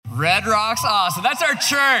Red Rocks Awesome. That's our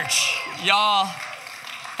church, y'all.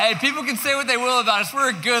 Hey, people can say what they will about us. We're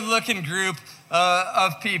a good-looking group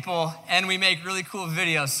of people, and we make really cool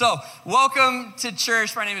videos. So, welcome to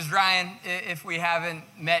church. My name is Ryan, if we haven't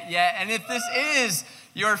met yet. And if this is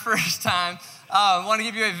your first time, I want to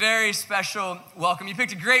give you a very special welcome. You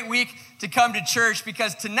picked a great week to come to church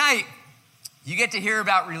because tonight, you get to hear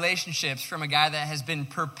about relationships from a guy that has been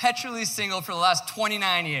perpetually single for the last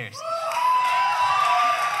 29 years.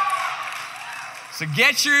 So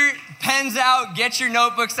get your pens out, get your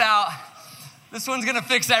notebooks out. This one's gonna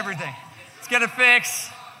fix everything. It's gonna fix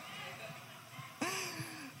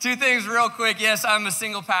two things real quick. Yes, I'm a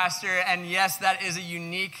single pastor, and yes, that is a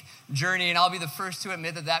unique journey, and I'll be the first to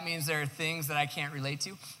admit that that means there are things that I can't relate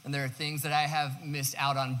to, and there are things that I have missed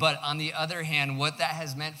out on. But on the other hand, what that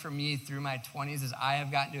has meant for me through my 20s is I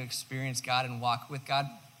have gotten to experience God and walk with God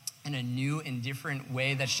in a new and different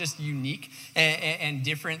way that's just unique and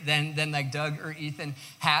different than like Doug or Ethan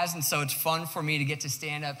has. And so it's fun for me to get to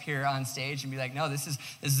stand up here on stage and be like, no, this is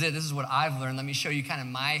it. This is what I've learned. Let me show you kind of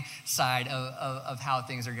my side of how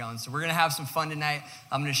things are going. So we're going to have some fun tonight.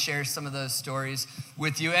 I'm going to share some of those stories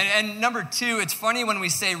with you. And number two, it's funny when we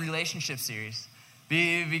say relationship series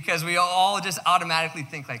because we all just automatically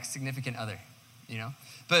think like significant other, you know?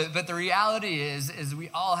 But the reality is we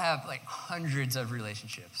all have like hundreds of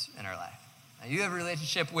relationships in our life. Now, you have a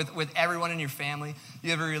relationship with everyone in your family.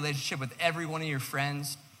 You have a relationship with every one of your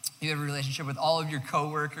friends. You have a relationship with all of your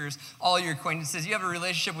coworkers, all your acquaintances. You have a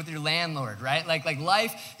relationship with your landlord, right? Like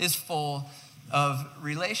life is full of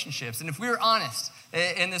relationships. And if we were honest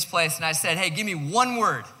in this place and I said, hey, give me one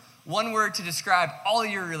word to describe all of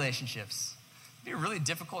your relationships, it'd be really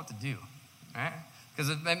difficult to do, right? Because,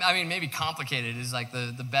 I mean, maybe complicated is like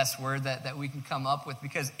the best word that we can come up with.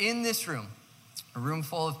 Because in this room, a room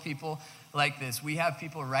full of people like this, we have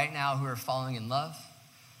people right now who are falling in love,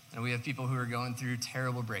 and we have people who are going through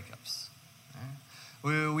terrible breakups.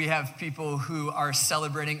 Right? We have people who are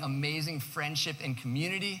celebrating amazing friendship and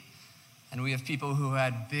community, and we have people who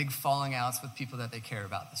had big falling outs with people that they care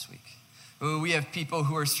about this week. We have people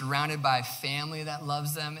who are surrounded by family that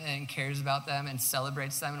loves them and cares about them and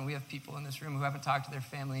celebrates them. And we have people in this room who haven't talked to their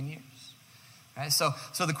family in years. Right? So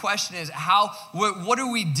the question is, what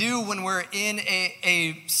do we do when we're in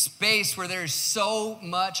a space where there's so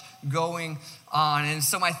much going on? And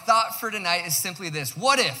so my thought for tonight is simply this.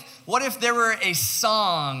 What if there were a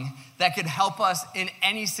song that could help us in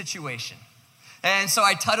any situation? And so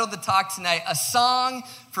I titled the talk tonight, A Song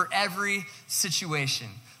for Every Situation.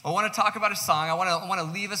 I want to talk about a song. I want to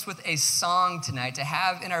leave us with a song tonight to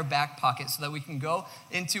have in our back pocket so that we can go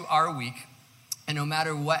into our week. And no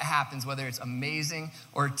matter what happens, whether it's amazing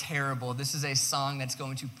or terrible, this is a song that's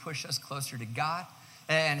going to push us closer to God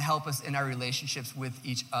and help us in our relationships with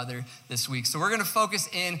each other this week. So we're going to focus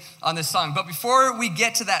in on this song. But before we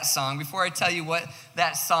get to that song, before I tell you what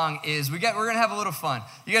that song is, we're going to have a little fun.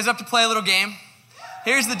 You guys up to play a little game?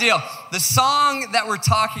 Here's the deal. The song that we're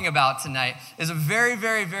talking about tonight is a very,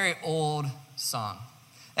 very, very old song.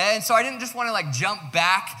 And so I didn't just want to like jump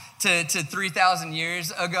back to 3,000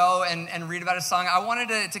 years ago and read about a song. I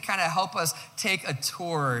wanted to kind of help us take a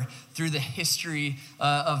tour through the history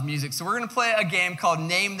of music. So we're going to play a game called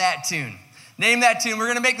Name That Tune. Name that tune. We're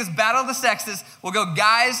going to make this battle of the sexes. We'll go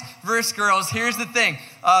guys versus girls. Here's the thing.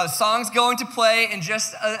 Song's going to play in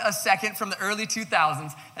just a second from the early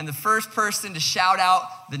 2000s. And the first person to shout out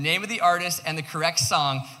the name of the artist and the correct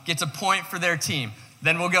song gets a point for their team.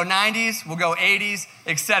 Then we'll go 90s, we'll go 80s,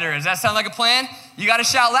 etc. Does that sound like a plan? You got to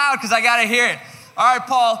shout loud because I got to hear it. All right,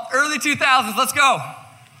 Paul, early 2000s. Let's go.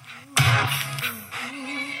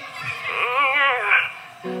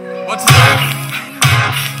 What's the name?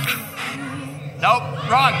 Nope,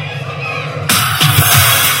 wrong.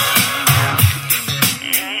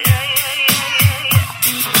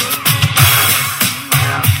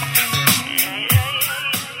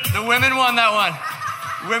 The women won that one.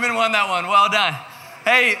 Women won that one. Well done.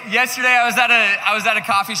 Hey, yesterday I was at a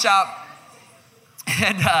coffee shop,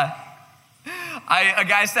 and a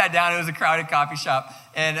guy sat down. It was a crowded coffee shop,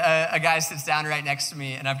 and a guy sits down right next to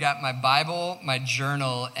me, and I've got my Bible, my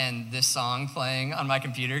journal, and this song playing on my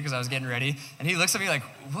computer because I was getting ready. And he looks at me like,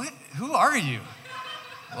 "What? Who are you?"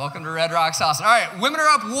 Welcome to Red Rocks Awesome. All right, women are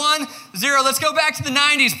up 1-0. Let's go back to the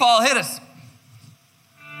 90s. Paul, hit us.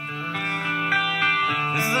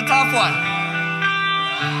 This is a tough one.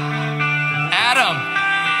 Adam.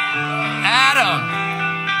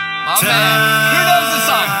 Oh man. Who knows this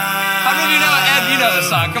song? How many of you know Ed? You know this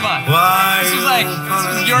song. Come on. This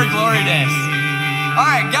was your glory days. All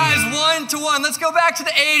right, guys, 1-1. Let's go back to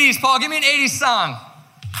the 80s. Paul, give me an 80s song.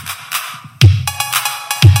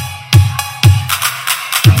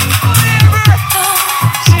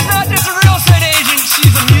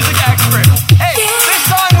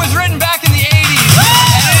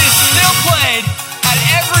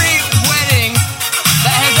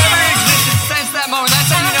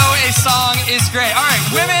 great. All right,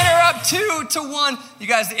 women are up 2-1. You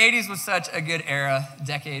guys, the 80s was such a good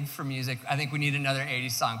decade for music. I think we need another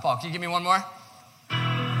 80s song. Paul, can you give me one more?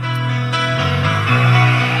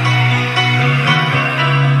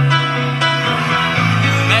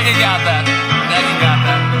 Megan got that.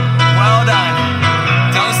 Well done.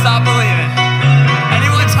 Don't stop believing.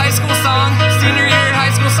 Anyone's high school song? Senior year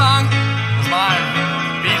high school song? It was mine.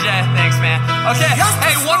 BJ, thanks, man. Okay,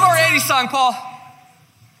 hey, one more 80s song, Paul.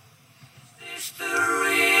 Is the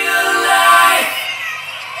real life?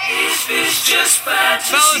 Is this just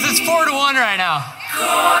fantasy? Fellas, it's 4-1 right now.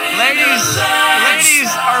 Ladies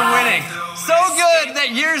are winning. So good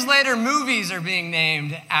that years later, movies are being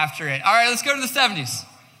named after it. All right, let's go to the 70s.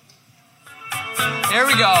 Here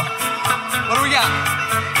we go. What do we got?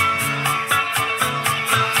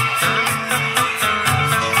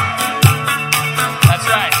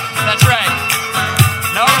 That's right.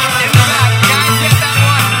 No, in the back. You guys get that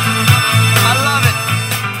one. I love it.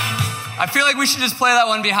 I feel like we should just play that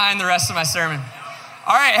one behind the rest of my sermon.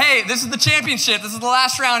 All right, hey, this is the championship. This is the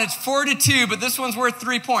last round. It's 4-2, but this one's worth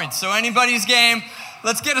 3 points. So anybody's game.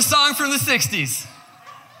 Let's get a song from the 60s.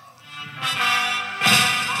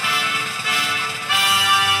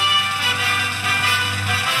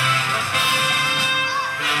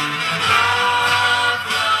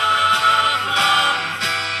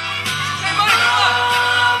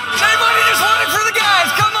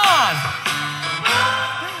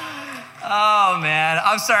 Oh, man.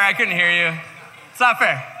 I'm sorry, I couldn't hear you. It's not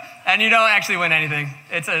fair. And you don't actually win anything.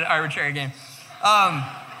 It's an arbitrary game.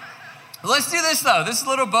 Let's do this, though. This is a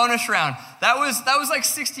little bonus round. That was like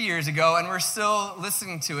 60 years ago, and we're still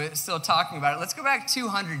listening to it, still talking about it. Let's go back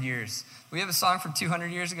 200 years. We have a song from 200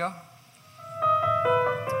 years ago?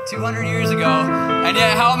 200 years ago. And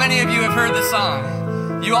yet, how many of you have heard this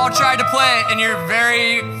song? You all tried to play it in your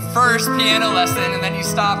very first piano lesson, and then you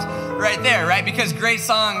stopped right there, right? Because great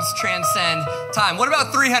songs transcend time. What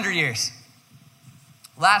about 300 years?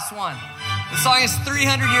 Last one. The song is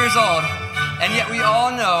 300 years old, and yet we all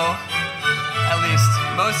know, at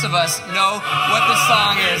least most of us know what the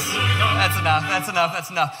song is. That's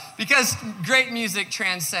enough. Because great music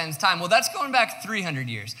transcends time. Well, that's going back 300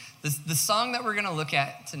 years. The song that we're going to look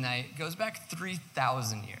at tonight goes back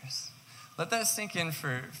 3,000 years. Let that sink in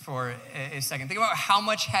for a second. Think about how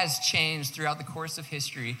much has changed throughout the course of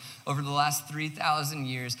history over the last 3,000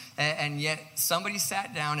 years. And yet somebody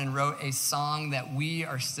sat down and wrote a song that we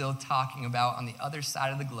are still talking about on the other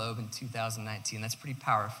side of the globe in 2019. That's pretty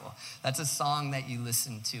powerful. That's a song that you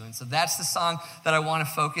listen to. And so that's the song that I want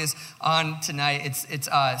to focus on tonight. It's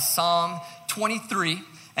Psalm 23.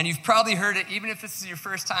 And you've probably heard it, even if this is your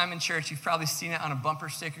first time in church, you've probably seen it on a bumper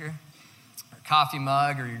sticker, coffee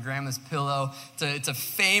mug, or your grandma's pillow. It's a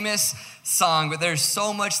famous song, but there's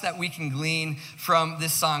so much that we can glean from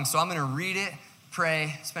this song. So I'm going to read it,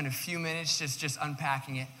 pray, spend a few minutes just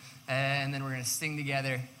unpacking it, and then we're going to sing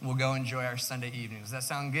together. We'll go enjoy our Sunday evening. Does that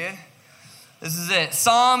sound good? This is it.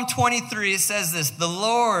 Psalm 23, it says this: "The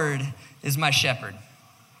Lord is my shepherd.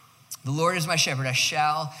 The Lord is my shepherd, I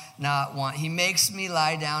shall not want. He makes me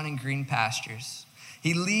lie down in green pastures.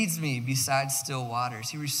 He leads me beside still waters.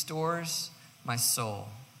 He restores my soul.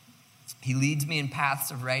 He leads me in paths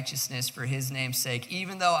of righteousness for his name's sake.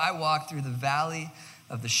 Even though I walk through the valley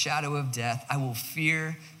of the shadow of death, I will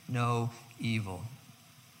fear no evil.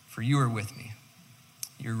 For you are with me.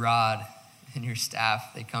 Your rod and your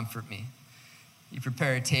staff, they comfort me. You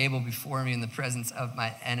prepare a table before me in the presence of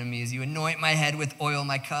my enemies. You anoint my head with oil.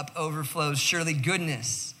 My cup overflows. Surely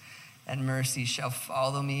goodness and mercy shall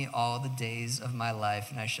follow me all the days of my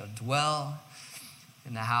life, and I shall dwell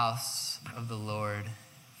in the house of the Lord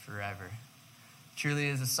forever." Truly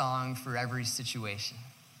is a song for every situation.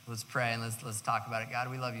 Let's pray and let's talk about it. God,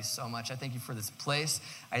 we love you so much. I thank you for this place.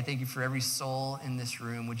 I thank you for every soul in this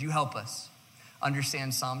room. Would you help us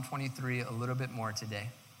understand Psalm 23 a little bit more today?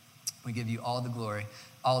 We give you all the glory,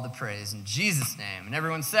 all the praise in Jesus' name. And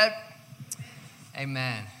everyone said,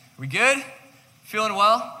 amen. We good? Feeling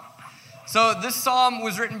well? So this psalm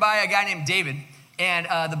was written by a guy named David. And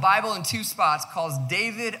the Bible in two spots calls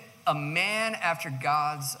David a man after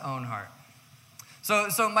God's own heart.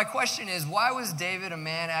 So my question is, why was David a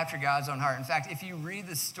man after God's own heart? In fact, if you read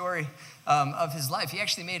the story of his life, he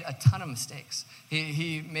actually made a ton of mistakes.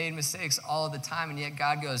 He made mistakes all the time, and yet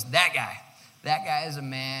God goes, that guy is a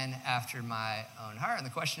man after my own heart. And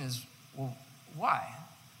the question is, well, why?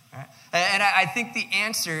 Right? And I think the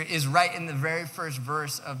answer is right in the very first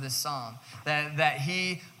verse of this psalm, that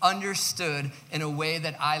he understood in a way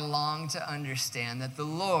that I long to understand, that the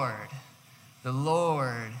Lord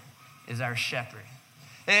is our shepherd.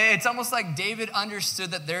 It's almost like David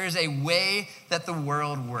understood that there is a way that the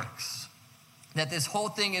world works. that this whole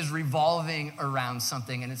thing is revolving around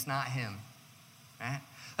something and it's not him, right?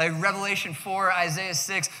 Like Revelation 4, Isaiah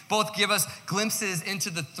 6, both give us glimpses into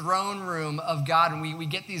the throne room of God. And we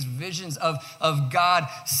get these visions of God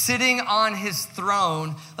sitting on his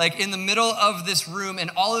throne, like in the middle of this room. And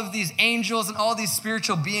all of these angels and all these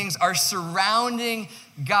spiritual beings are surrounding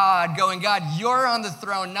God, going, God, you're on the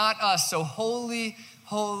throne, not us. So holy,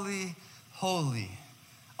 holy, holy.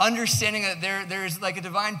 Understanding that there's like a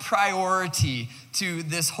divine priority to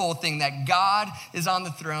this whole thing, that God is on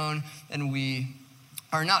the throne and we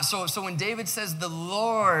are not. So when David says, the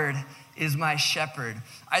Lord is my shepherd,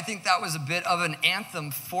 I think that was a bit of an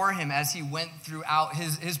anthem for him as he went throughout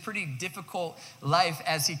his pretty difficult life,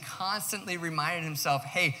 as he constantly reminded himself,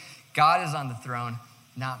 hey, God is on the throne,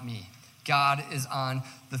 not me. God is on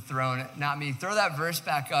the throne, not me. Throw that verse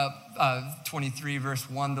back up, 23 verse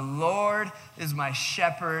 1. The Lord is my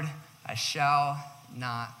shepherd, I shall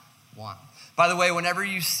not want. By the way, whenever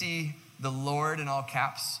you see the Lord in all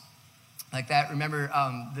caps, like that, remember,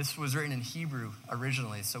 this was written in Hebrew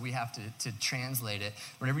originally, so we have to translate it.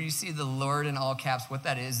 Whenever you see the Lord in all caps, what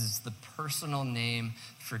that is the personal name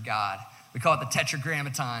for God. We call it the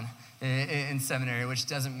Tetragrammaton in seminary, which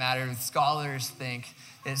doesn't matter. Scholars think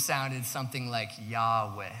it sounded something like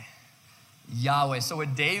Yahweh. Yahweh. So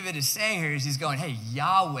what David is saying here is he's going, hey,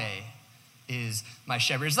 Yahweh is my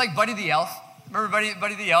shepherd. It's like Buddy the Elf. Remember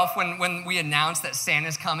Buddy the Elf when we announced that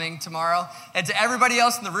Santa's coming tomorrow? And to everybody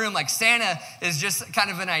else in the room, like Santa is just kind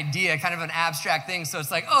of an idea, kind of an abstract thing. So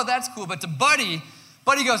it's like, oh, that's cool. But to Buddy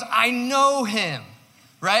goes, I know him,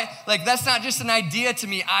 right? Like that's not just an idea to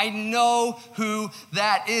me. I know who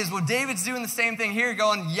that is. Well, David's doing the same thing here,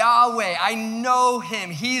 going, Yahweh, I know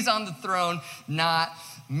him. He's on the throne, not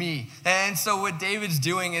me. And so what David's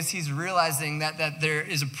doing is he's realizing that there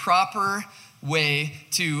is a proper way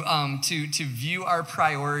to view our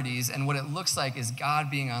priorities, and what it looks like is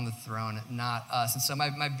God being on the throne, not us. And so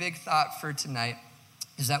my big thought for tonight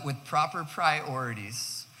is that with proper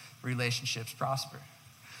priorities, relationships prosper.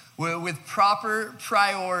 With proper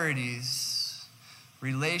priorities,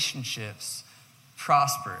 relationships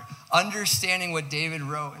prosper. Understanding what David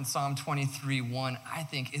wrote in Psalm 23:1, I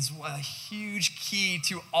think, is a huge key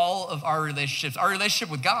to all of our relationships. Our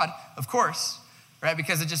relationship with God, of course, right?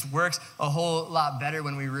 Because it just works a whole lot better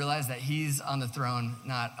when we realize that he's on the throne,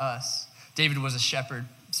 not us. David was a shepherd,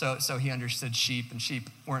 so he understood sheep, and sheep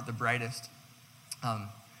weren't the brightest.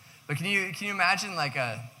 But can you imagine like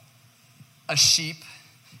a sheep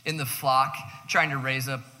in the flock trying to raise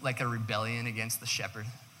up like a rebellion against the shepherd?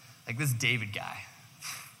 Like this David guy.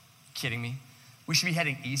 Kidding me? We should be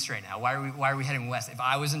heading east right now. Why are we heading west? If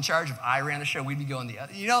I was in charge, if I ran the show, we'd be going the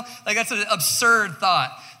other. You know, like that's an absurd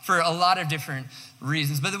thought for a lot of different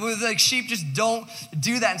reasons. But like sheep just don't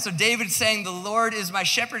do that. And so David's saying, the Lord is my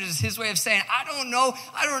shepherd, is his way of saying, I don't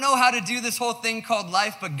know how to do this whole thing called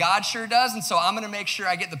life, but God sure does. And so I'm going to make sure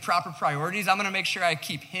I get the proper priorities. I'm going to make sure I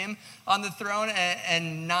keep him on the throne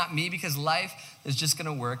and not me, because life is just going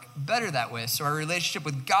to work better that way. So our relationship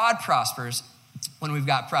with God prospers when we've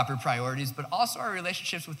got proper priorities, but also our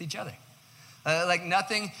relationships with each other. Like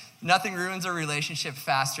nothing ruins a relationship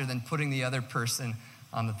faster than putting the other person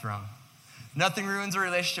on the throne. Nothing ruins a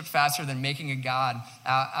relationship faster than making a God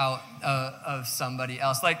out of somebody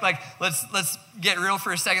else. Like let's get real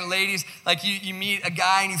for a second, ladies. Like you meet a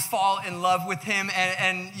guy and you fall in love with him,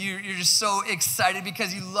 and you're just so excited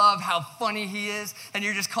because you love how funny he is, and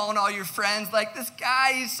you're just calling all your friends like, this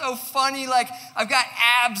guy, he's so funny. Like I've got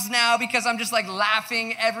abs now because I'm just like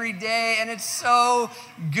laughing every day, and it's so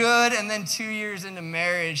good. And then 2 years into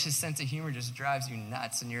marriage, his sense of humor just drives you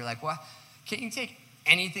nuts, and you're like, what? Can't you take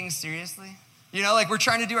anything seriously? You know, like we're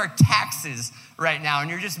trying to do our taxes right now and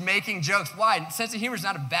you're just making jokes. Why? Sense of humor is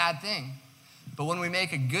not a bad thing. But when we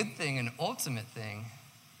make a good thing an ultimate thing,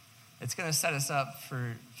 it's going to set us up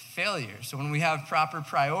for failure. So when we have proper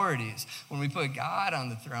priorities, when we put God on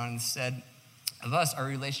the throne instead of us, our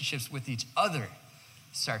relationships with each other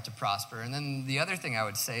start to prosper. And then the other thing I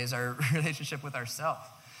would say is our relationship with ourselves.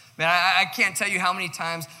 Man, I can't tell you how many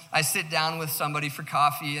times I sit down with somebody for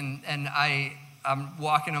coffee and I'm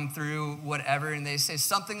walking them through whatever, and they say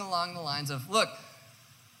something along the lines of, look,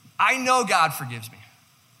 I know God forgives me.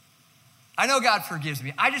 I know God forgives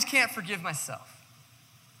me. I just can't forgive myself.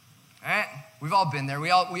 All right? We've all been there. We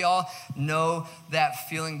all know that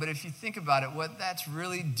feeling. But if you think about it, what that's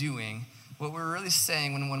really doing, what we're really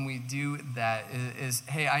saying when we do that is,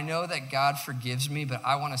 hey, I know that God forgives me, but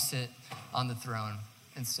I want to sit on the throne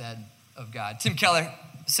instead of God. Tim Keller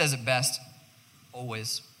says it best,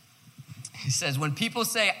 always. He says, when people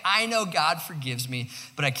say, I know God forgives me,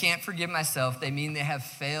 but I can't forgive myself, they mean they have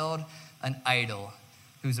failed an idol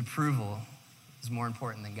whose approval is more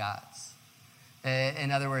important than God's. In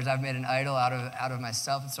other words, I've made an idol out of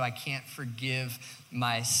myself, and so I can't forgive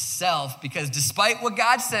myself because despite what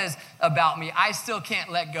God says about me, I still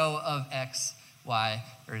can't let go of X, Y,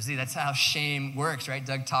 or Z. That's how shame works, right?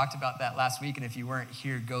 Doug talked about that last week, and if you weren't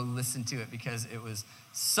here, go listen to it because it was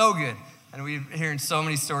so good. And we're hearing so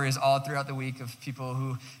many stories all throughout the week of people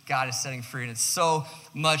who God is setting free, and it's so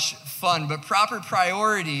much fun. But proper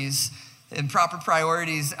priorities,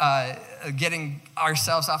 getting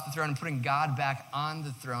ourselves off the throne and putting God back on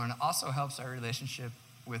the throne also helps our relationship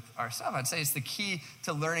with ourselves. I'd say it's the key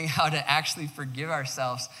to learning how to actually forgive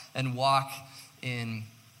ourselves and walk in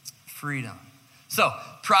freedom. So,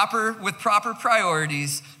 with proper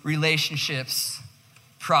priorities, relationships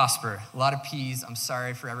prosper. A lot of P's. I'm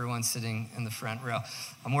sorry for everyone sitting in the front row.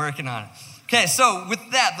 I'm working on it. Okay, so with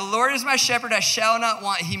that, the Lord is my shepherd, I shall not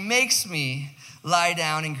want. He makes me lie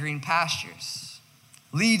down in green pastures,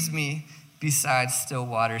 leads me beside still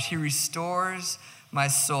waters. He restores my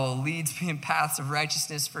soul, leads me in paths of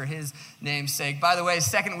righteousness for his name's sake. By the way,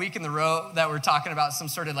 second week in the row that we're talking about some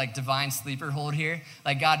sort of like divine sleeper hold here.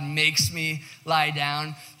 Like God makes me lie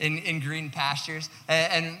down in green pastures.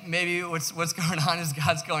 And maybe what's going on is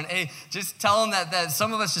God's going, hey, just tell him that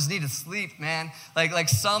some of us just need to sleep, man. Like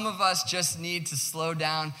some of us just need to slow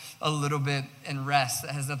down a little bit and rest.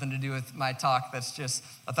 That has nothing to do with my talk. That's just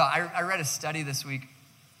a thought. I read a study this week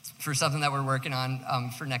for something that we're working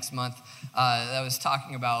on for next month that was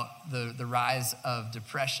talking about the rise of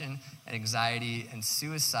depression and anxiety and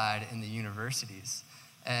suicide in the universities.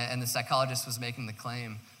 And the psychologist was making the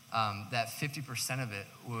claim that 50% of it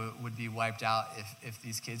would be wiped out if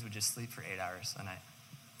these kids would just sleep for 8 hours a night.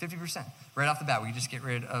 50%. Right off the bat, we could just get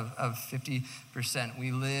rid of 50%.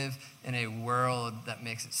 We live in a world that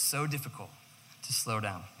makes it so difficult to slow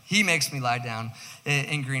down. He makes me lie down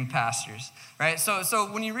in green pastures, right? So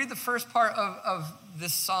when you read the first part of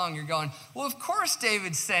this song, you're going, well, of course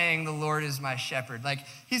David's saying the Lord is my shepherd. Like,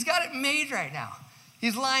 he's got it made right now.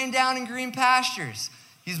 He's lying down in green pastures.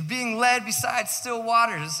 He's being led beside still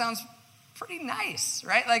waters. It sounds pretty nice,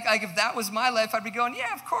 right? Like if that was my life, I'd be going,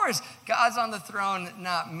 yeah, of course. God's on the throne,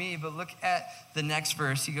 not me. But look at the next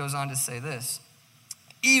verse. He goes on to say this.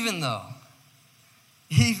 Even though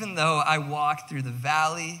I walk through the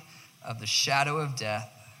valley of the shadow of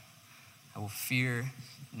death, I will fear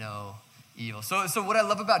no evil. So what I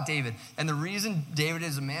love about David, and the reason David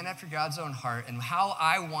is a man after God's own heart, and how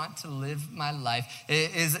I want to live my life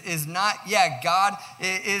is not, God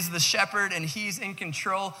is the shepherd and he's in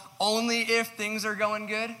control only if things are going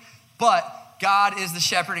good, but God is the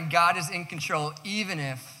shepherd and God is in control even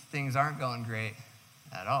if things aren't going great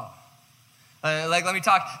at all. Let me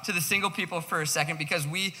talk to the single people for a second because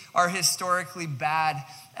we are historically bad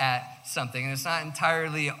at something. And it's not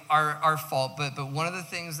entirely our fault, but one of the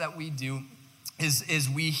things that we do is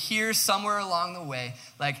we hear somewhere along the way,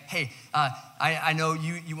 like, hey, I know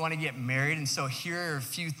you want to get married, and so here are a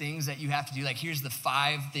few things that you have to do. Like, here's the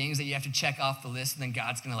 5 things that you have to check off the list, and then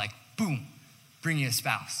God's going to boom, bring you a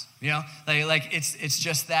spouse, you know? Like it's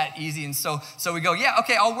just that easy. And so we go, yeah,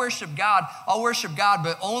 okay, I'll worship God,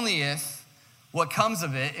 but only if what comes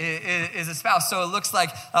of it is a spouse. So it looks like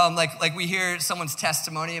we hear someone's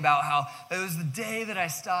testimony about how it was the day that I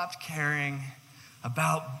stopped caring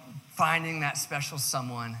about finding that special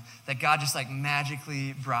someone that God just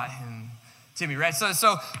magically brought him to me, right?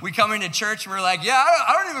 So we come into church and we're like, yeah,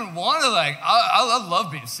 I don't even want to I love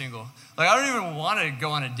being single. I don't even want to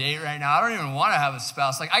go on a date right now. I don't even want to have a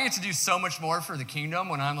spouse. I get to do so much more for the kingdom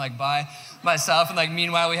when I'm by myself. And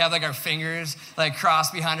meanwhile, we have our fingers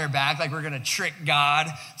crossed behind our back, we're going to trick God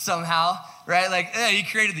somehow, right? He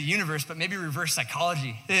created the universe, but maybe reverse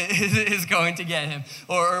psychology is going to get him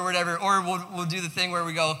or whatever. Or we'll do the thing where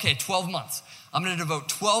we go, okay, 12 months. I'm going to devote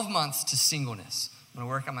 12 months to singleness. I'm going to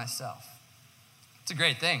work on myself. It's a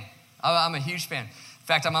great thing. I'm a huge fan. In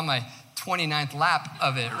fact, I'm on my 29th lap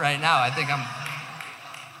of it right now. I think I'm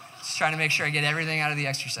just trying to make sure I get everything out of the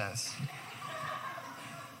exercise.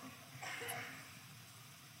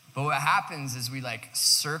 But what happens is we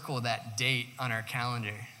circle that date on our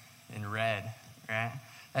calendar in red, right?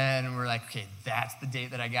 And we're like, okay, that's the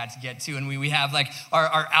date that I got to get to. And we have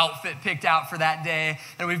our outfit picked out for that day.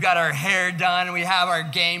 And we've got our hair done. And we have our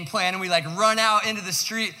game plan. And we run out into the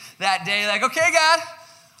street that day okay, God,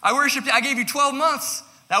 I worshiped you. I gave you 12 months.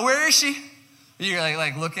 Now where is she? You're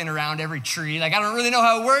looking around every tree. I don't really know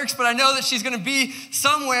how it works, but I know that she's going to be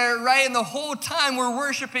somewhere, right? And the whole time we're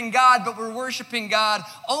worshiping God, but we're worshiping God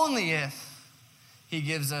only if he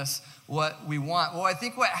gives us what we want. Well, I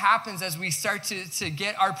think what happens as we start to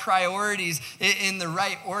get our priorities in the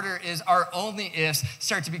right order is our only ifs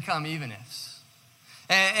start to become even ifs.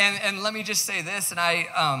 And let me just say this, and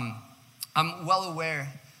I'm well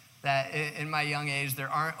aware that in my young age, there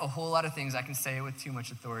aren't a whole lot of things I can say with too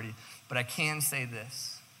much authority, but I can say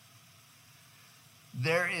this.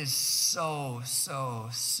 There is so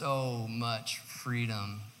much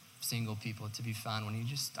freedom, single people, to be found when you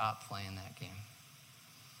just stop playing that game.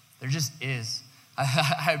 There just is.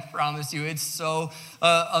 I promise you, it's so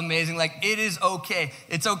amazing. Like, it is okay.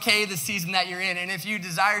 It's okay the season that you're in. And if you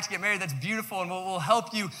desire to get married, that's beautiful, and we'll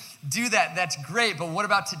help you do that. That's great. But what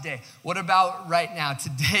about today? What about right now?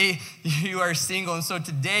 Today, you are single. And so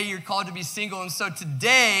today, you're called to be single. And so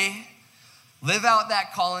today, live out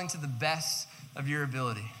that calling to the best of your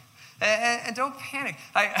ability. And don't panic.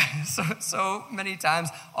 So many times,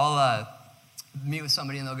 I'll meet with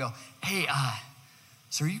somebody, and they'll go, hey,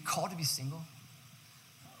 so are you called to be single?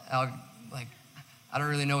 I don't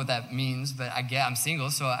really know what that means, but I'm single,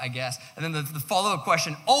 so I guess. And then the follow-up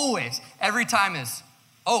question always, every time is,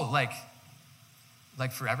 oh,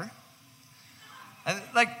 like forever? And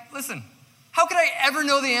listen, how could I ever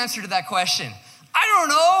know the answer to that question? I don't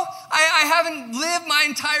know. I haven't lived my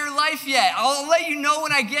entire life yet. I'll let you know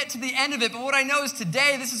when I get to the end of it. But what I know is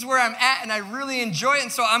today, this is where I'm at, and I really enjoy it.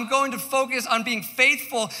 And so I'm going to focus on being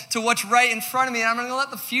faithful to what's right in front of me. And I'm going to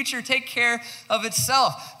let the future take care of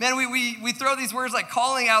itself. Man, we throw these words like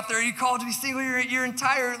calling out there. You called to be single your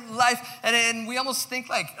entire life. And we almost think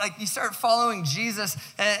like you start following Jesus,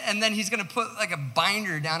 and then he's going to put like a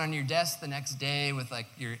binder down on your desk the next day with like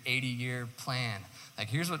your 80-year plan. Like,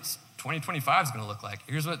 here's what's 2025 is going to look like.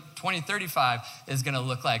 Here's what 2035 is going to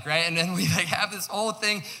look like, right? And then we have this whole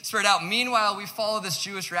thing spread out. Meanwhile, we follow this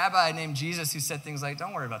Jewish rabbi named Jesus who said things like,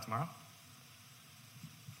 don't worry about tomorrow.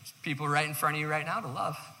 There's people right in front of you right now to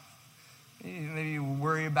love. Maybe you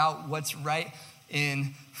worry about what's right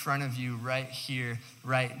in front of you right here,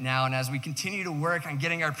 right now. And as we continue to work on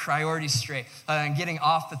getting our priorities straight and getting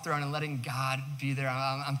off the throne and letting God be there,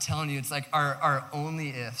 I'm telling you, it's like our only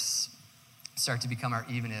ifs start to become our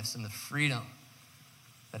even ifs, and the freedom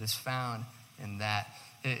that is found in that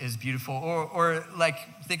is beautiful. Or like,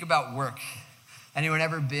 think about work. Anyone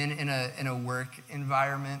ever been in a work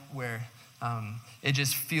environment where it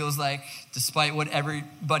just feels like, despite what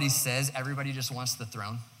everybody says, everybody just wants the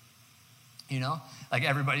throne? You know, like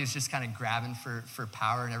everybody's just kind of grabbing for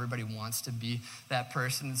power, and everybody wants to be that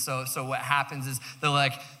person. So what happens is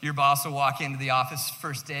your boss will walk into the office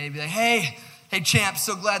first day and be like, hey champ,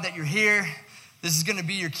 so glad that you're here. This is going to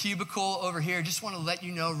be your cubicle over here. Just want to let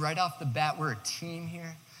you know right off the bat, we're a team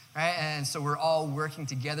here, right? And so we're all working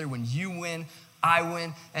together. When you win, I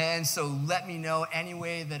win. And so let me know any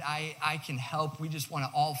way that I can help. We just want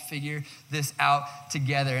to all figure this out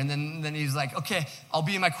together. And then he's like, okay, I'll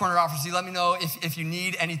be in my corner office. You let me know if you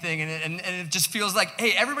need anything. And it just feels like,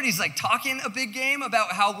 hey, everybody's like talking a big game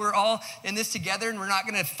about how we're all in this together and we're not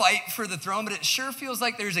going to fight for the throne. But it sure feels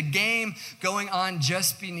like there's a game going on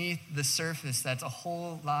just beneath the surface that's a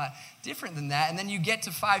whole lot different than that. And then you get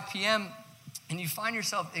to 5 p.m., and you find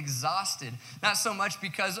yourself exhausted, not so much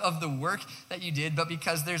because of the work that you did, but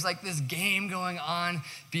because there's like this game going on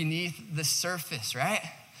beneath the surface, right?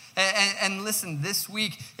 And listen, this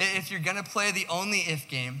week, if you're gonna play the only if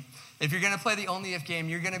game,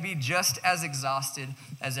 you're gonna be just as exhausted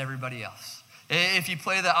as everybody else. If you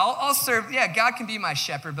play I'll serve, yeah, God can be my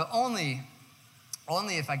shepherd, but only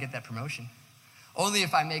if I get that promotion, only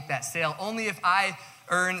if I make that sale, only if I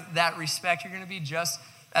earn that respect, you're gonna be just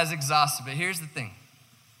as exhausted. But here's the thing.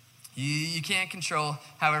 You can't control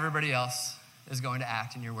how everybody else is going to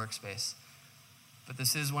act in your workspace. But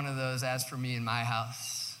this is one of those, as for me in my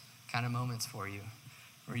house, kind of moments for you,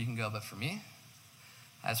 where you can go, but for me,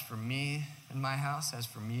 as for me in my house, as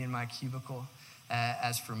for me in my cubicle,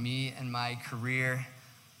 as for me in my career,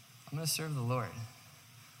 I'm going to serve the Lord.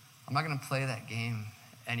 I'm not going to play that game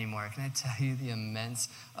anymore. Can I tell you the immense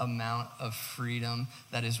amount of freedom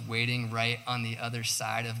that is waiting right on the other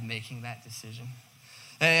side of making that decision?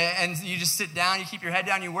 And you just sit down, you keep your head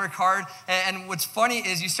down, you work hard. And what's funny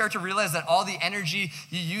is you start to realize that all the energy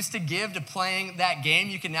you used to give to playing that game,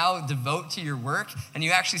 you can now devote to your work, and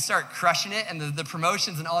you actually start crushing it, and the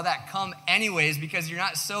promotions and all that come anyways because you're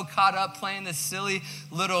not so caught up playing this silly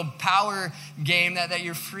little power game that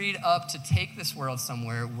you're freed up to take this world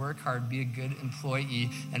somewhere, work hard, be a good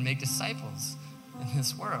employee, and make disciples in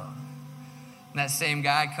this world. And that same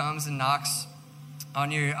guy comes and knocks on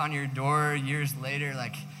your door years later,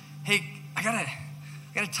 like, hey, I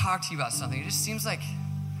gotta talk to you about something. It just seems like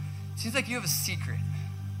you have a secret.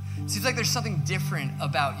 It seems like there's something different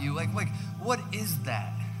about you. Like what is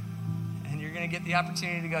that? And you're gonna get the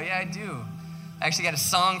opportunity to go, yeah, I do. I actually got a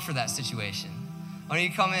song for that situation. Why don't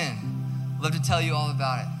you come in? I'd love to tell you all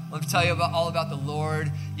about it. I'd love to tell you all about the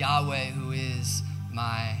Lord Yahweh, who is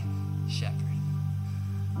my shepherd.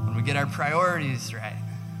 When we get our priorities right,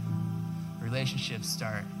 relationships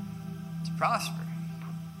start to prosper.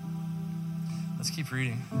 Let's keep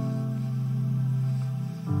reading.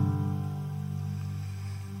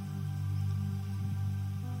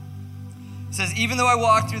 It says, even though I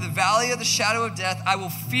walk through the valley of the shadow of death, I will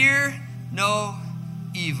fear no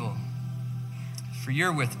evil, for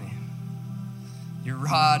you're with me. Your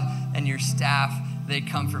rod and your staff, they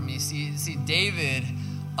comfort me. See, David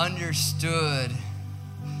understood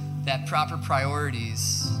that proper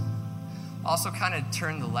priorities also kind of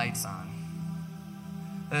turn the lights on.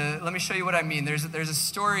 Let me show you what I mean. There's a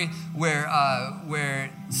story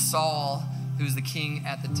where Saul, who's the king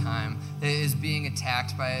at the time, is being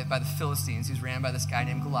attacked by the Philistines, who's ran by this guy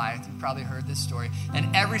named Goliath. You've probably heard this story.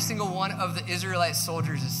 And every single one of the Israelite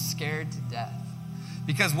soldiers is scared to death.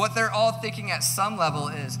 Because what they're all thinking at some level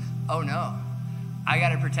is, oh no, I got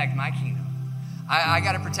to protect my kingdom. I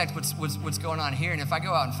got to protect what's going on here. And if I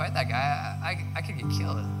go out and fight that guy, I could get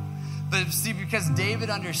killed. But see, because David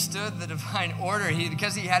understood the divine order,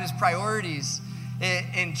 because he had his priorities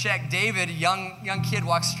in check, David, a young kid,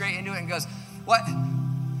 walks straight into it and goes, "What?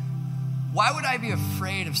 Why would I be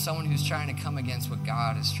afraid of someone who's trying to come against what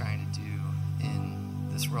God is trying to do in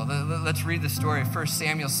this world?" Let's read the story. 1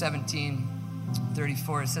 Samuel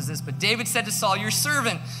 17:34. It says this, "But David said to Saul, your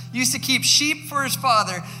servant used to keep sheep for his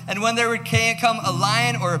father, and when there would come a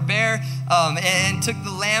lion or a bear and took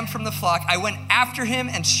the lamb from the flock, I went after him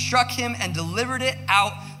and struck him and delivered it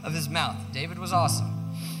out of his mouth." David was awesome.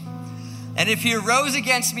 "And if he arose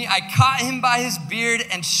against me, I caught him by his beard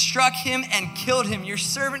and struck him and killed him. Your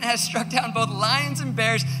servant has struck down both lions and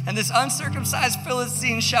bears, and this uncircumcised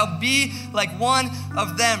Philistine shall be like one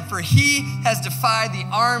of them, for he has defied the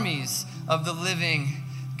armies of the living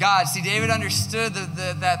God." See, David understood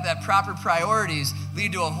that proper priorities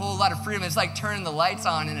lead to a whole lot of freedom. It's like turning the lights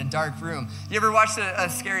on in a dark room. You ever watched a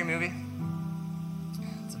scary movie?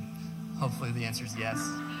 Hopefully the answer is yes.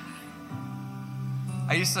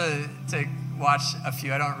 I used to watch a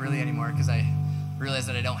few. I don't really anymore because I realized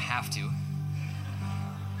that I don't have to.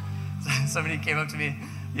 Somebody came up to me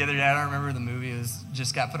the other day. I don't remember the movie. It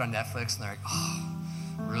just got put on Netflix, and they're like, "Oh,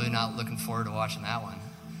 really not looking forward to watching that one."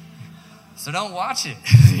 So don't watch it.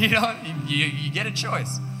 You get a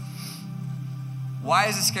choice. Why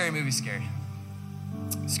is a scary movie scary?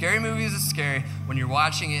 Scary movies is scary when you're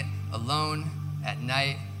watching it alone at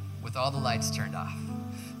night with all the lights turned off.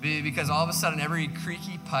 Because all of a sudden, every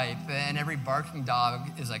creaky pipe and every barking dog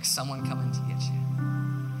is like someone coming to get you.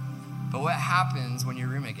 But what happens when your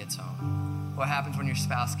roommate gets home? What happens when your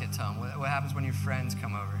spouse gets home? What happens when your friends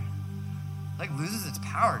come over? It like loses its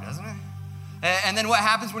power, doesn't it? And then what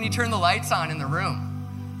happens when you turn the lights on in the room?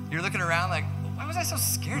 You're looking around like, why was I so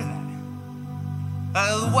scared of that?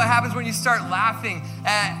 What happens when you start laughing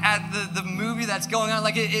at the movie that's going on?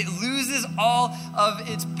 Like it loses all of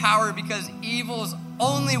its power because evil's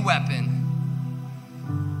only weapon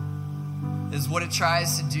is what it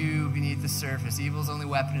tries to do beneath the surface. Evil's only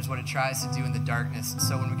weapon is what it tries to do in the darkness. And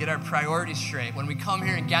so when we get our priorities straight, when we come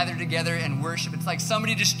here and gather together and worship, it's like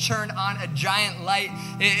somebody just turned on a giant light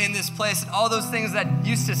in this place, and all those things that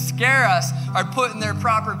used to scare us are put in their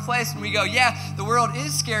proper place. And we go, yeah, the world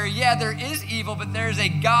is scary. Yeah, there is evil, but there's a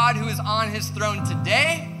God who is on his throne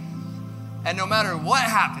today. And no matter what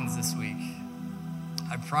happens this week,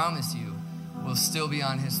 I promise you, we'll still be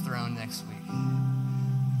on his throne next week.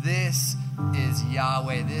 This is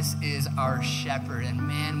Yahweh. This is our shepherd. And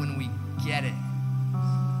man, when we get it,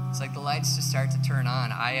 it's like the lights just start to turn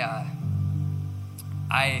on.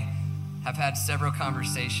 I have had several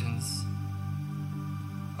conversations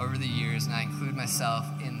over the years, and I include myself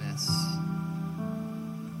in this,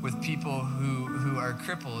 with people who are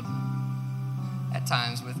crippled at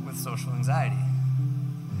times with social anxiety.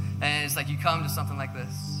 And it's like you come to something like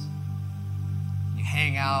this, you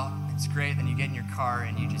hang out, it's great, then you get in your car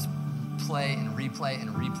and you just play and replay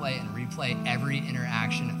and replay and replay every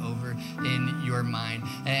interaction over in your mind.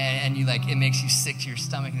 And you like, it makes you sick to your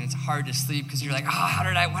stomach, and it's hard to sleep because you're like, why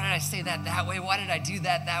did I say that way? Why did I do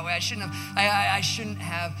that way? I shouldn't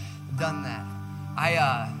have done that.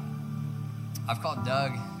 I've called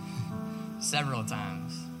Doug several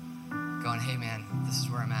times going, hey man, this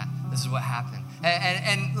is where I'm at. This is what happened.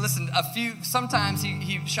 And listen, sometimes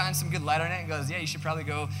he shines some good light on it and goes, yeah, you should probably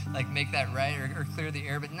go like make that right or clear the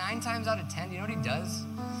air. But 9 times out of 10, you know what he does?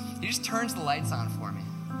 He just turns the lights on for me.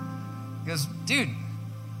 He goes, dude,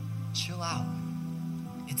 chill out.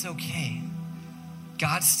 It's okay.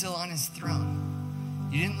 God's still on his throne.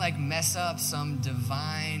 You didn't like mess up some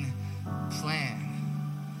divine plan.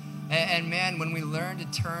 And man, when we learn to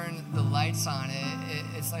turn the lights on,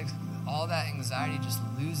 it's like all that anxiety just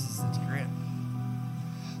loses its grip.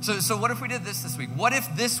 So what if we did this week? What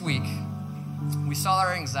if this week we saw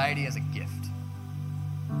our anxiety as a gift?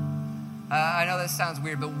 I know that sounds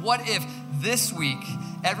weird, but what if this week,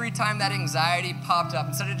 every time that anxiety popped up,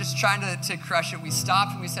 instead of just trying to crush it, we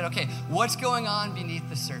stopped and we said, okay, what's going on beneath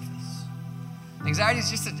the surface? Anxiety is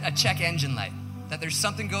just a check engine light, that there's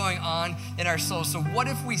something going on in our soul. So what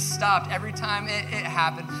if we stopped every time it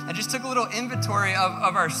happened and just took a little inventory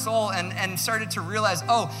of our soul and started to realize,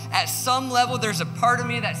 oh, at some level, there's a part of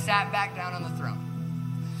me that sat back down on the throne.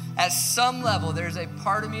 At some level, there's a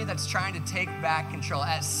part of me that's trying to take back control.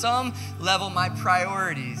 At some level, my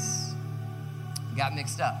priorities got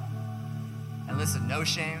mixed up. And listen, no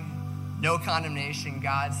shame, no condemnation.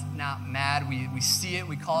 God's not mad. We see it.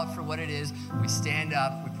 We call it for what it is. We stand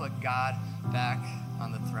up. We put God back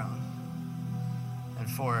on the throne. And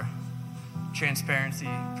for transparency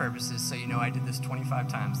purposes, so you know I did this 25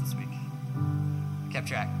 times this week. I kept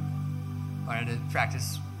track. I wanted to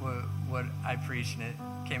practice what I preached, and it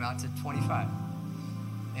came out to 25.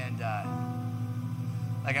 And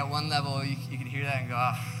like at one level, you can hear that and go,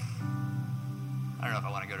 oh, I don't know if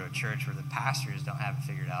I want to go to a church where the pastors don't have it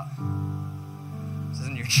figured out. This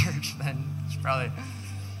isn't your church, then you should probably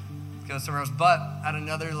go somewhere else. But at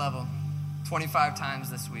another level, 25 times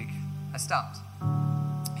this week, I stopped,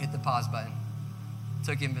 hit the pause button,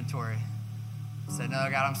 took inventory, said, no,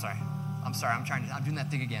 God, I'm sorry, I'm doing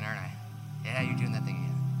that thing again, aren't I? Yeah, you're doing that thing again.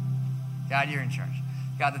 God, you're in charge.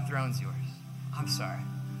 God, the throne's yours. I'm sorry.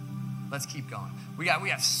 Let's keep going. We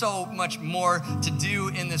have so much more to do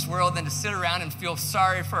in this world than to sit around and feel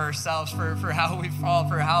sorry for ourselves, for how we fall,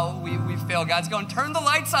 for how we fail. God's going, turn the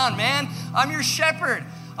lights on, man. I'm your shepherd.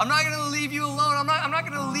 I'm not going to leave you alone. I'm not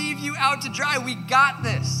going to leave you out to dry. We got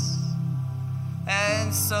this.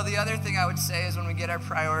 And so the other thing I would say is when we get our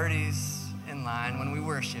priorities in line, when we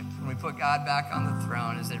worship, when we put God back on the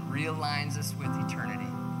throne, is it realigns us with eternity.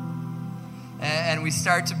 And we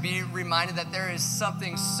start to be reminded that there is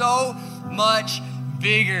something so much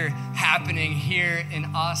bigger happening here in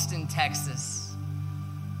Austin, Texas,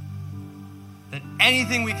 than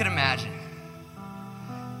anything we could imagine.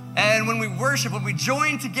 And when we worship, when we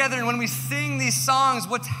join together, and when we sing these songs,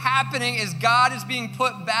 what's happening is God is being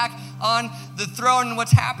put back on the throne. And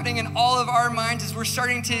what's happening in all of our minds is we're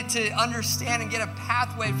starting to understand and get a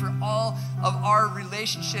pathway for all of our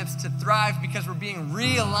relationships to thrive because we're being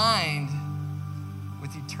realigned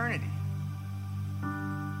with eternity.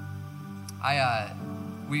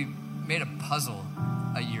 We made a puzzle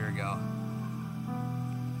a year ago.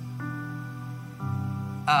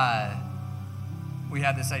 We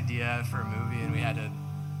had this idea for a movie, and we had to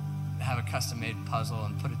have a custom-made puzzle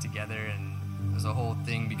and put it together, and it was a whole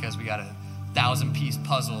thing because we got a 1,000-piece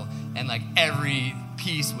puzzle, and like every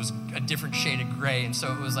piece was a different shade of gray, and so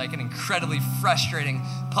it was like an incredibly frustrating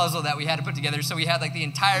puzzle that we had to put together. So we had like the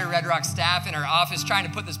entire Red Rock staff in our office trying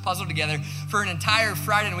to put this puzzle together for an entire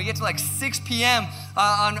Friday, and we get to like 6 p.m.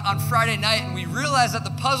 On Friday night, and we realize that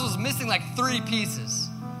the puzzle's missing like 3 pieces.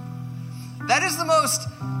 That is the most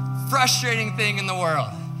frustrating thing in the world.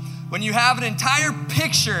 When you have an entire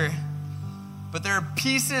picture, but there are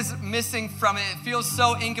pieces missing from it. It feels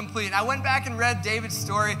so incomplete. And I went back and read David's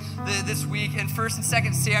story this week in 1 and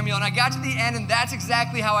 2 Samuel, and I got to the end, and that's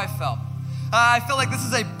exactly how I felt. I feel like this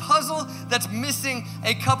is a puzzle that's missing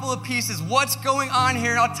a couple of pieces. What's going on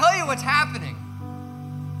here? And I'll tell you what's happening.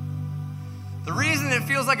 The reason it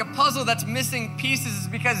feels like a puzzle that's missing pieces is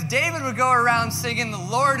because David would go around singing, "The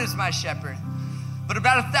Lord is my shepherd." But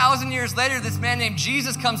about 1,000 years later, this man named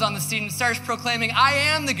Jesus comes on the scene and starts proclaiming, "I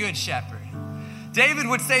am the good shepherd." David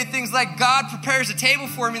would say things like, "God prepares a table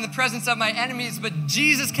for me in the presence of my enemies," but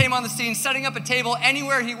Jesus came on the scene, setting up a table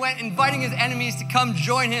anywhere he went, inviting his enemies to come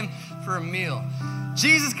join him for a meal.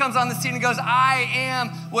 Jesus comes on the scene and goes, "I am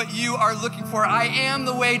what you are looking for. I am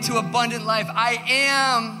the way to abundant life. I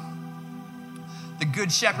am the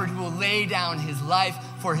good shepherd who will lay down his life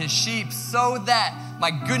for his sheep so that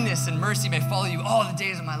my goodness and mercy may follow you all the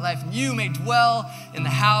days of my life, and you may dwell in the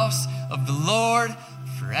house of the Lord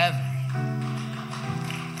forever."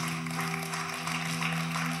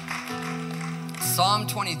 Psalm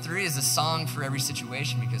 23 is a song for every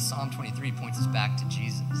situation because Psalm 23 points us back to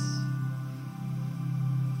Jesus.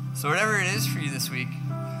 So whatever it is for you this week,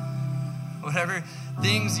 whatever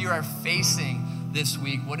things you are facing this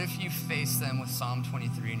week, what if you face them with Psalm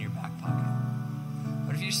 23 in your back pocket?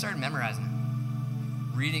 What if you start memorizing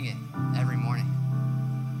it, reading it every morning?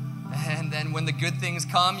 And then when the good things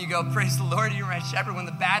come, you go, "Praise the Lord, you're my shepherd." When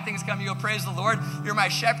the bad things come, you go, "Praise the Lord, you're my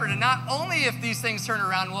shepherd." And not only if these things turn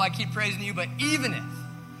around will I keep praising you, but even if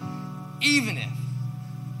even if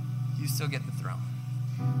you still get the throne.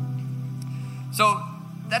 So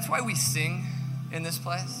that's why we sing in this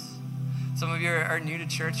place. Some of you are new to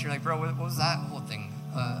church. You're like, bro, what was that whole thing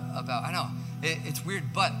about? I know, it's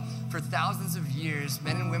weird, but for thousands of years,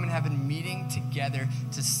 men and women have been meeting together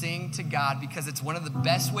to sing to God because it's one of the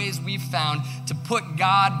best ways we've found to put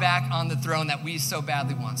God back on the throne that we so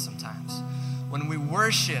badly want sometimes. When we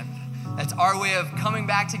worship, that's our way of coming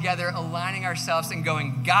back together, aligning ourselves and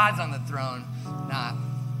going, God's on the throne, not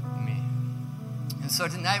me. And so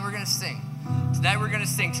tonight we're going to sing. Tonight we're going to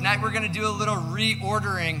sing. Tonight we're going to do a little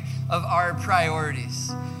reordering of our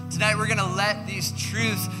priorities. Tonight we're going to let these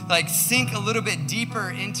truths sink a little bit deeper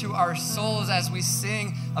into our souls as we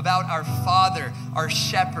sing about our Father, our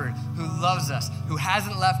shepherd, who loves us, who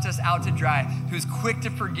hasn't left us out to dry, who's quick to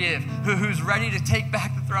forgive, who's ready to take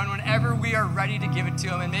back the throne whenever we are ready to give it to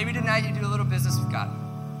him. And maybe tonight you do a little business with God.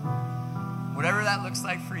 Whatever that looks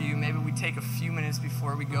like for you, maybe we take a few minutes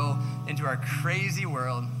before we go into our crazy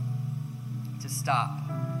world to stop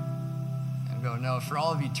and go, no, for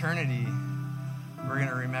all of eternity, we're going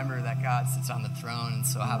to remember that God sits on the throne. And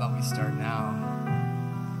so how about we start now?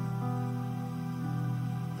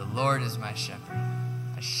 The Lord is my shepherd.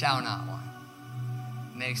 I shall not want.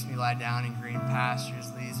 Makes me lie down in green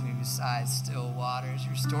pastures, leads me beside still waters.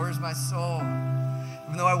 He restores my soul.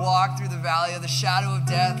 Even though I walk through the valley of the shadow of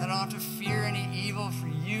death, I don't have to fear any evil, for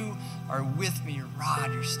you are with me. Your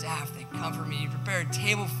rod, your staff, they comfort me. You prepare a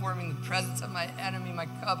table for me in the presence of my enemy. My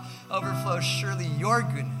cup overflows. Surely your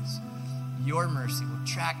goodness, your mercy will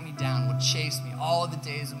track me down, will chase me all the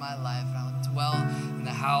days of my life, and I will dwell in the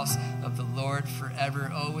house of the Lord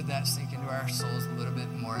forever. Oh, would that sink into our souls a little bit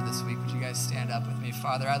more this week? Would you guys stand up with me?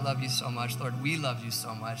 Father, I love you so much. Lord, we love you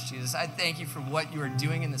so much. Jesus, I thank you for what you are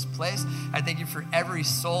doing in this place. I thank you for every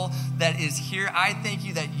soul that is here. I thank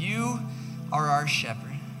you that you are our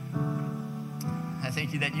shepherd. I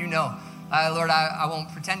thank you that you know. Lord, I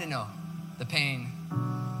won't pretend to know the pain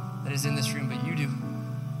that is in this room, but you do.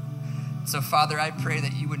 So, Father, I pray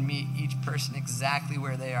that you would meet each person exactly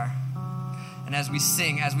where they are. And as we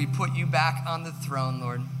sing, as we put you back on the throne,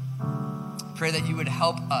 Lord, pray that you would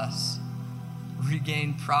help us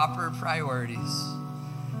regain proper priorities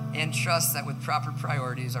and trust that with proper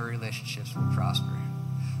priorities, our relationships will prosper.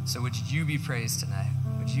 So would you be praised tonight?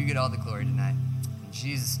 Would you get all the glory tonight? In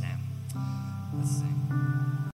Jesus' name, let's sing.